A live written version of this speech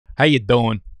How you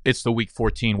doing? It's the Week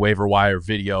 14 waiver wire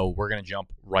video. We're going to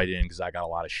jump right in because I got a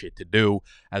lot of shit to do.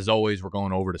 As always, we're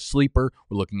going over to Sleeper.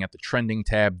 We're looking at the trending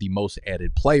tab, the most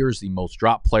added players, the most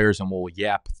dropped players, and we'll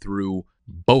yap through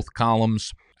both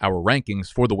columns. Our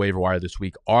rankings for the waiver wire this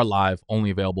week are live,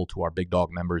 only available to our big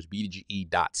dog members,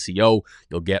 BDGE.co.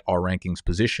 You'll get our rankings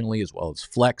positionally as well as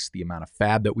flex, the amount of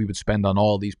fab that we would spend on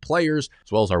all of these players,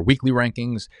 as well as our weekly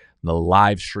rankings, the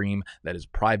live stream that is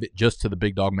private just to the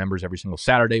big dog members every single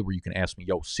Saturday where you can ask me,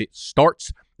 yo, sit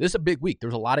starts. This is a big week.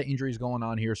 There's a lot of injuries going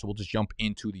on here, so we'll just jump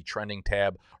into the trending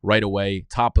tab right away.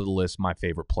 Top of the list, my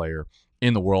favorite player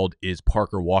in the world is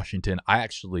Parker Washington. I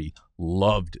actually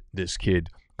loved this kid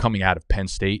coming out of Penn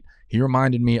State. He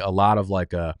reminded me a lot of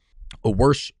like a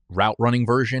worse route running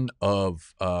version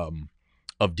of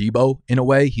Debo in a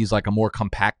way. He's like a more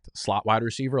compact slot wide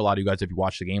receiver. A lot of you guys, if you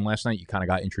watched the game last night, you kind of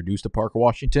got introduced to Parker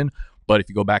Washington. But if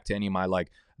you go back to any of my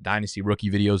like dynasty rookie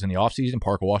videos in the offseason,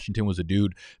 Parker Washington was a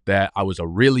dude that I was a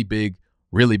really big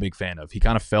fan of. He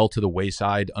kind of fell to the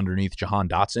wayside underneath Jahan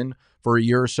Dotson for a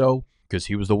year or so, because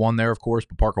he was the one there, of course,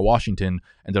 but Parker Washington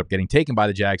ended up getting taken by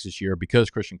the Jags this year because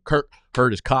Christian Kirk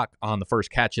hurt his cock on the first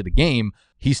catch of the game.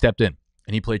 He stepped in,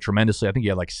 and he played tremendously. I think he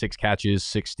had like 6 catches,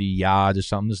 60 yards or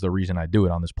something. This is the reason I do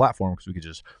it on this platform, because we could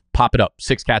just pop it up.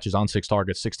 6 catches on 6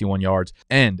 targets, 61 yards,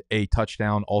 and a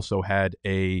touchdown. Also had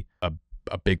a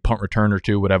big punt return or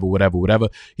two, whatever.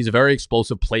 He's a very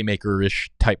explosive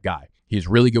playmaker-ish type guy. He's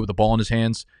really good with the ball in his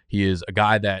hands. He is a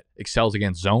guy that excels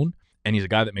against zone. And he's a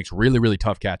guy that makes really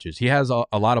tough catches. He has a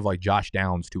lot of like Josh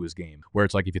Downs to his game, where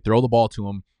it's like if you throw the ball to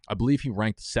him, I believe he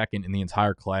ranked second in the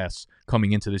entire class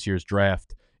coming into this year's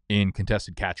draft in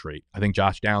contested catch rate. I think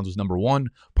Josh Downs was number 1.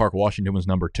 Parker Washington was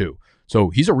number 2.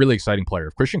 So he's a really exciting player.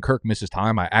 If Christian Kirk misses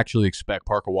time, I actually expect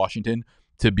Parker Washington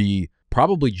to be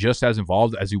probably just as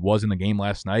involved as he was in the game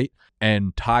last night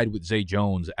and tied with Zay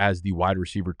Jones as the wide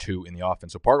receiver 2 in the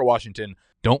offense. So Parker Washington,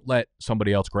 don't let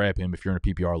somebody else grab him if you're in a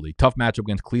PPR league. Tough matchup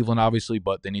against Cleveland, obviously,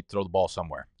 but they need to throw the ball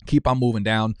somewhere. Keep on moving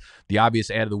down. The obvious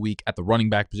ad of the week at the running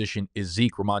back position is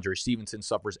Zeke. Ramondre Stevenson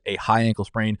suffers a high ankle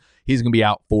sprain. He's going to be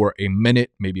out for a minute,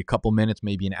 maybe a couple minutes,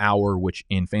 maybe an hour, which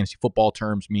in fantasy football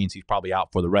terms means he's probably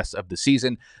out for the rest of the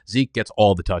season. Zeke gets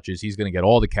all the touches. He's going to get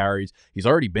all the carries. He's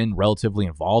already been relatively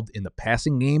involved in the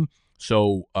passing game,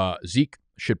 so Zeke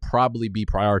should probably be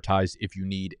prioritized if you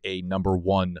need a number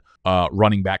 1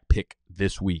 running back pick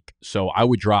this week. So I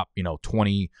would drop,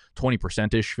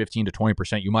 20%-ish, 15 to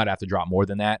 20%. You might have to drop more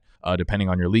than that, depending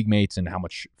on your league mates and how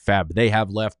much fab they have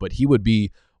left. But he would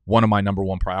be one of my number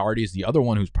 1 priorities. The other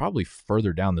one who's probably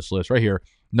further down this list right here,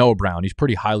 Noah Brown. He's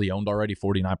pretty highly owned already,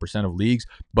 49% of leagues.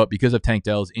 But because of Tank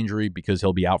Dell's injury, because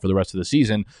he'll be out for the rest of the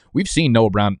season, we've seen Noah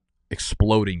Brown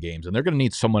exploding games, and they're going to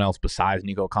need someone else besides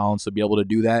Nico Collins to be able to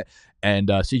do that. And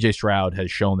CJ Stroud has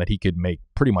shown that he could make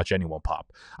pretty much anyone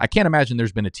pop. I can't imagine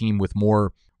there's been a team with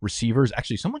more receivers.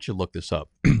 Actually, someone should look this up.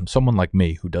 Someone like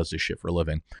me who does this shit for a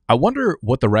living. I wonder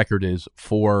what the record is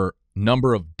for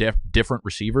number of different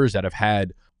receivers that have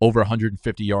had over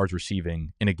 150 yards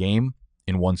receiving in a game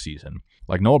in one season.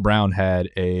 Like Noah Brown had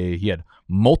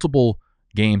multiple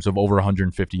games of over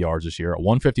 150 yards this year, a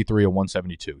 153, a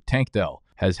 172. Tank Dell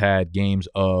has had games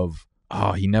of,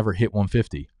 he never hit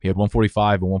 150. He had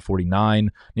 145 and 149.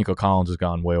 Nico Collins has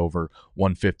gone way over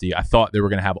 150. I thought they were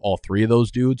going to have all 3 of those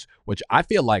dudes, which I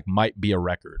feel like might be a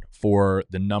record for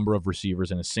the number of receivers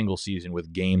in a single season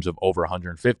with games of over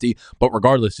 150. But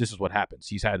regardless, this is what happens.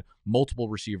 He's had multiple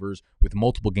receivers with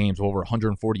multiple games of over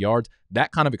 140 yards.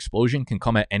 That kind of explosion can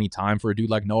come at any time for a dude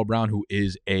like Noah Brown, who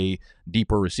is a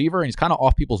deeper receiver. And he's kind of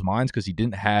off people's minds because he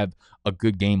didn't have a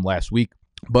good game last week.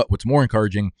 But what's more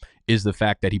encouraging is the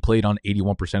fact that he played on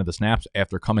 81% of the snaps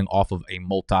after coming off of a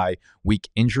multi-week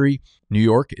injury. New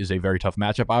York is a very tough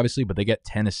matchup, obviously, but they get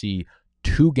Tennessee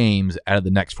 2 games out of the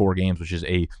next 4 games, which is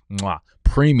a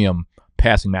premium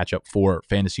passing matchup for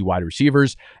fantasy wide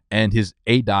receivers. And his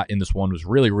ADOT in this one was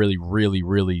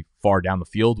really far down the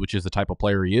field, which is the type of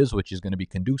player he is, which is going to be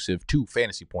conducive to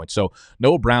fantasy points. So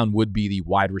Noah Brown would be the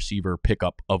wide receiver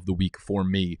pickup of the week for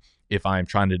me if I'm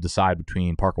trying to decide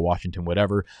between Parker Washington,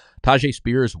 whatever. Tyjae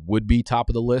Spears would be top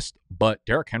of the list, but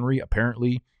Derrick Henry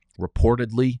apparently,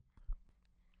 reportedly,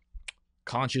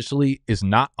 consciously is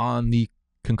not on the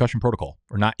concussion protocol,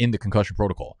 or not in the concussion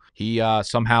protocol. He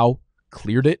somehow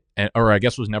cleared it, or I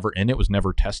guess was never in it, was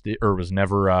never tested, or was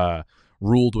never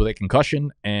ruled with a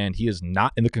concussion, and he is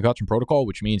not in the concussion protocol,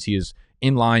 which means he is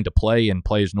in line to play and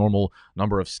play his normal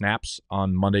number of snaps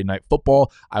on Monday Night Football.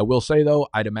 I will say, though,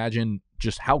 I'd imagine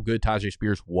just how good Tyjae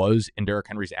Spears was in Derrick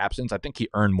Henry's absence. I think he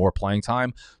earned more playing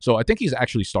time. So I think he's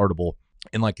actually startable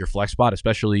in like your flex spot,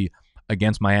 especially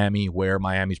against Miami, where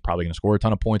Miami's probably going to score a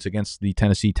ton of points against the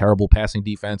Tennessee terrible passing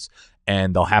defense,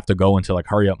 and they'll have to go into like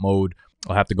hurry up mode.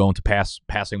 I'll have to go into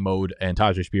passing mode, and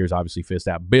Tyjae Spears obviously fits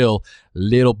that bill a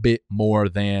little bit more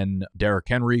than Derrick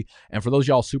Henry. And for those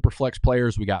y'all super flex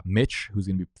players, we got Mitch, who's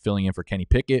going to be filling in for Kenny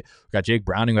Pickett. We got Jake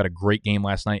Browning, who had a great game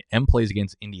last night and plays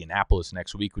against Indianapolis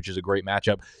next week, which is a great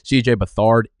matchup. CJ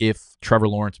Beathard, if Trevor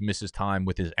Lawrence misses time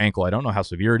with his ankle, I don't know how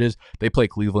severe it is. They play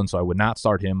Cleveland, so I would not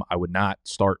start him. I would not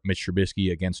start Mitch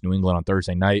Trubisky against New England on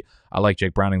Thursday night. I like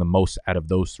Jake Browning the most out of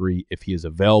those three if he is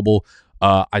available.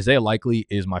 Isaiah Likely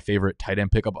is my favorite tight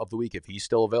end pickup of the week. If he's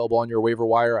still available on your waiver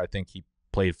wire, I think he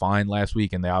played fine last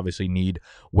week, and they obviously need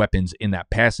weapons in that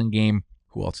passing game.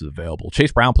 Who else is available?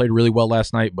 Chase Brown played really well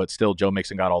last night, but still Joe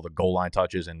Mixon got all the goal line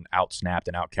touches and out-snapped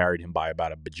and out-carried him by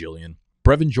about a bajillion.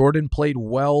 Brevin Jordan played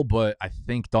well, but I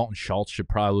think Dalton Schultz should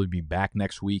probably be back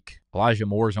next week. Elijah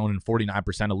Moore is owned in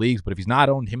 49% of leagues, but if he's not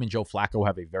owned, him and Joe Flacco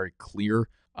have a very clear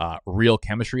real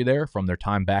chemistry there from their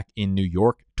time back in New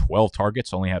York. 12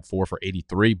 targets, only had 4 for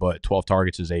 83, but 12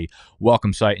 targets is a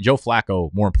welcome sight. And Joe Flacco,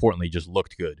 more importantly, just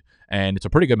looked good. And it's a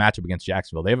pretty good matchup against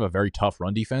Jacksonville. They have a very tough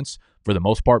run defense for the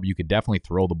most part, but you could definitely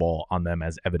throw the ball on them,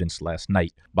 as evidenced last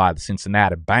night by the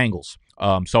Cincinnati Bengals.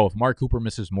 So if Amari Cooper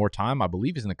misses more time, I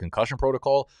believe he's in the concussion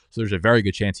protocol, so there's a very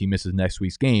good chance he misses next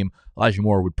week's game. Elijah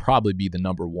Moore would probably be the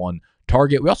number one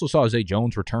target. We also saw Zay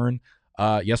Jones return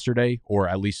yesterday, or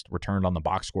at least returned on the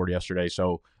box score yesterday.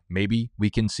 So maybe we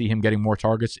can see him getting more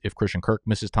targets if Christian Kirk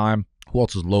misses time. Who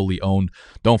else is lowly owned?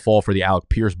 Don't fall for the Alec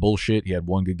Pierce bullshit. He had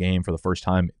one good game for the first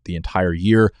time the entire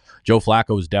year. Joe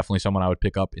Flacco is definitely someone I would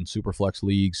pick up in Superflex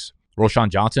leagues. Roschon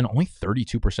Johnson, only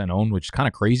 32% owned, which is kind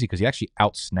of crazy because he actually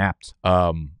outsnapped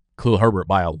Khalil Herbert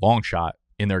by a long shot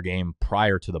in their game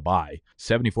prior to the bye.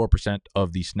 74%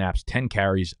 of the snaps, 10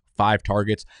 carries, 5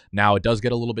 targets. Now, it does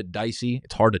get a little bit dicey.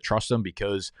 It's hard to trust them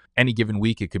because any given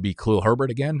week, it could be Khalil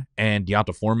Herbert again, and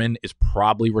Deonta Foreman is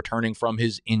probably returning from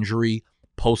his injury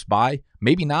post-bye.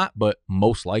 Maybe not, but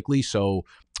most likely. So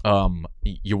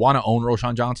you want to own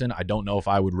Roschon Johnson. I don't know if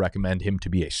I would recommend him to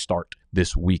be a start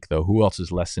this week, though. Who else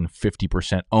is less than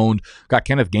 50% owned? Got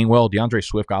Kenneth Gainwell. DeAndre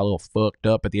Swift got a little fucked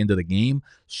up at the end of the game.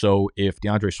 So if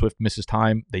DeAndre Swift misses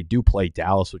time, they do play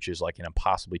Dallas, which is like an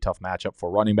impossibly tough matchup for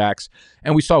running backs.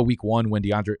 And we saw week 1 when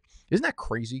DeAndre... Isn't that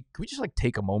crazy? Can we just like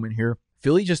take a moment here?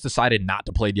 Philly just decided not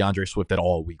to play DeAndre Swift at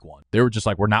all week 1. They were just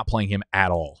like, we're not playing him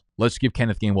at all. Let's give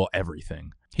Kenneth Gainwell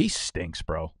everything. He stinks,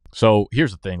 bro. So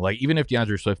here's the thing. Like, even if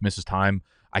DeAndre Swift misses time,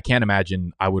 I can't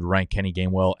imagine I would rank Kenny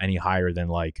Gainwell any higher than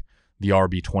like the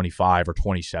RB 25 or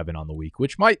 27 on the week,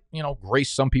 which might,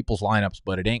 grace some people's lineups,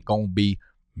 but it ain't going to be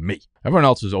me. Everyone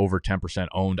else is over 10%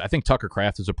 owned. I think Tucker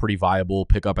Kraft is a pretty viable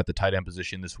pickup at the tight end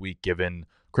position this week, given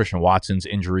Christian Watson's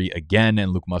injury again,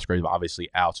 and Luke Musgrave obviously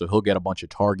out, so he'll get a bunch of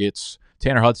targets.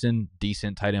 Tanner Hudson,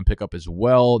 decent tight end pickup as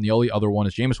well. And the only other one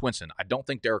is Jameis Winston. I don't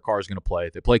think Derek Carr is going to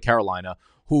play. They play Carolina,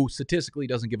 who statistically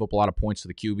doesn't give up a lot of points to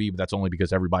the QB, but that's only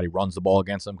because everybody runs the ball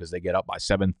against them because they get up by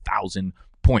 7,000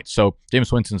 points. So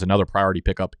Jameis Winston's another priority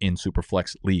pickup in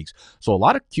Superflex leagues. So a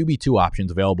lot of QB2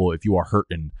 options available if you are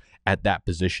hurting at that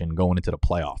position going into the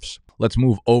playoffs. Let's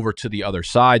move over to the other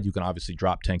side. You can obviously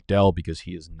drop Tank Dell because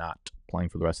he is not playing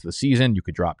for the rest of the season. You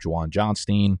could drop Juwan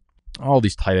Johnstein. All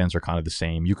these tight ends are kind of the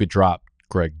same. You could drop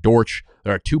Greg Dortch.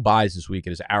 There are 2 buys this week.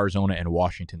 It is Arizona and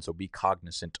Washington, so be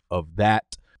cognizant of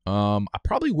that. I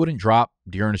probably wouldn't drop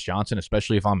Dearness Johnson,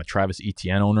 especially if I'm a Travis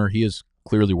Etienne owner. He has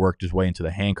clearly worked his way into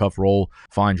the handcuff role.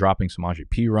 Fine dropping Samaje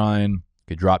Perine.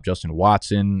 You could drop Justin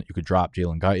Watson. You could drop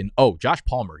Jalen Guyton. Oh, Josh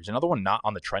Palmer. He's another one not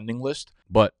on the trending list,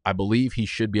 but I believe he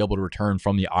should be able to return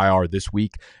from the IR this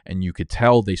week, and you could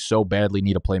tell they so badly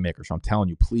need a playmaker. So I'm telling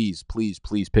you, please, please,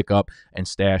 please pick up and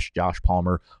stash Josh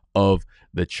Palmer of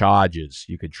the Chargers.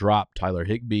 You could drop Tyler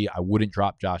Higbee. I wouldn't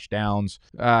drop Josh Downs.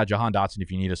 Jahan Dotson,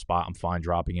 if you need a spot, I'm fine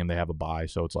dropping him. They have a bye,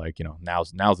 so it's like,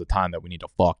 now's the time that we need to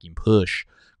fucking push.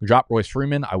 Drop Royce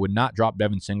Freeman. I would not drop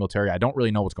Devin Singletary. I don't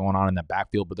really know what's going on in that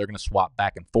backfield, but they're going to swap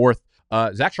back and forth.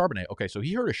 Zach Charbonnet. Okay, so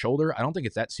he hurt his shoulder. I don't think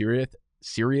it's that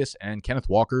serious, and Kenneth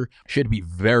Walker should be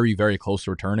very, very close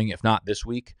to returning. If not this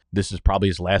week, this is probably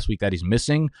his last week that he's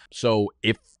missing. So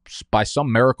if by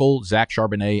some miracle Zach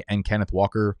Charbonnet and Kenneth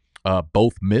Walker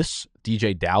both miss,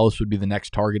 DJ Dallas would be the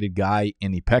next targeted guy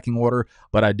in the pecking order,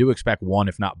 but I do expect one,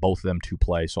 if not both of them, to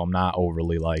play, so I'm not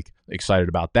overly excited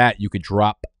about that. You could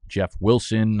drop Jeff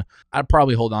Wilson. I'd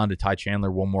probably hold on to Ty Chandler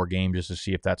one more game just to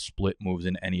see if that split moves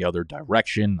in any other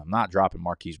direction. I'm not dropping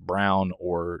Marquise Brown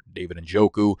or David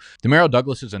Njoku. Demario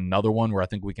Douglas is another one where I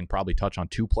think we can probably touch on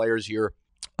 2 players here.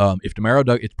 If Demario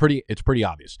Douglas, it's pretty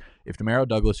obvious. If Demario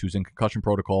Douglas, who's in concussion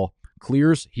protocol,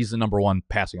 clears, he's the #1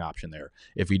 passing option there.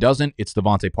 If he doesn't, it's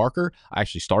Devontae Parker. I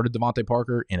actually started Devontae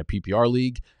Parker in a PPR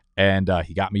league, and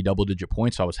he got me double-digit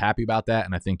points, so I was happy about that,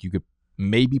 and I think you could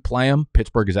maybe play him.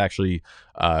 Pittsburgh is actually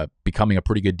becoming a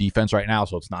pretty good defense right now,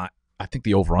 so it's not. I think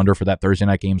the over-under for that Thursday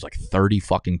night game is like 30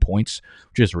 fucking points,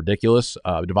 which is ridiculous.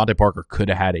 Devontae Parker could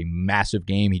have had a massive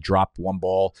game. He dropped one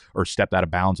ball or stepped out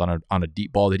of bounds on a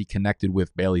deep ball that he connected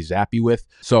with Bailey Zappi with.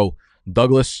 So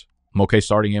Douglas, I'm okay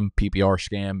starting him. PPR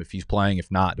scam if he's playing. If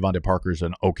not, Devontae Parker's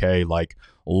an okay, like,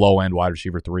 low-end wide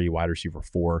receiver 3, wide receiver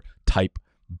 4 type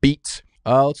beat.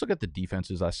 Let's look at the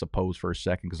defenses, I suppose, for a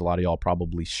second, because a lot of y'all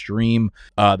probably stream.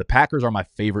 The Packers are my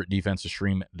favorite defense to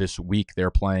stream this week.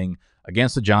 They're playing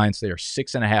against the Giants. They are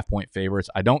 6.5-point favorites.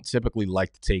 I don't typically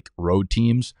like to take road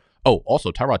teams. Oh,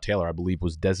 also, Tyrod Taylor, I believe,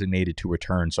 was designated to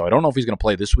return. So I don't know if he's going to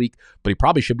play this week, but he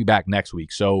probably should be back next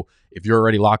week. So if you're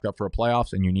already locked up for a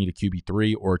playoffs and you need a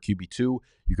QB3 or a QB2,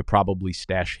 you could probably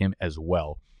stash him as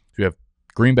well. So we have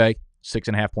Green Bay,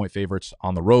 6.5-point favorites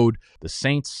on the road. The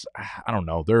Saints, I don't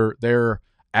know. They're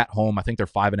at home. I think they're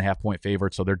 5.5-point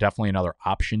favorites, so they're definitely another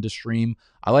option to stream.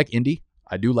 I like Indy.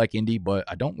 I do like Indy, but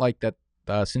I don't like that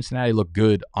Cincinnati looked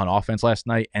good on offense last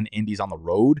night, and Indy's on the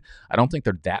road. I don't think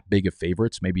they're that big of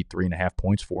favorites, maybe 3.5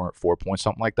 points, 4 points,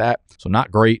 something like that. So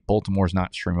not great. Baltimore's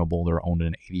not streamable. They're owned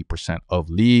in 80% of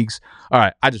leagues. All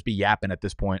right, I just be yapping at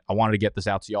this point. I wanted to get this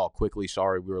out to y'all quickly.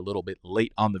 Sorry, we were a little bit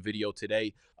late on the video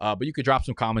today, but you could drop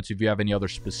some comments if you have any other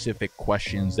specific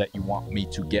questions that you want me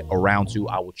to get around to.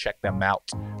 I will check them out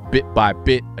bit by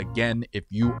bit. Again, if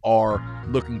you are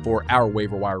looking for our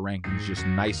waiver wire rankings just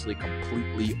nicely,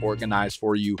 completely organized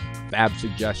for you, fab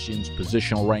suggestions,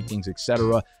 positional rankings,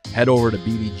 etc., head over to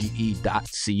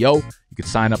bdge.co. You can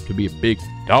sign up to be a big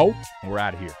dog, and we're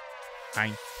out of here.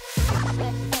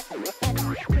 Bye.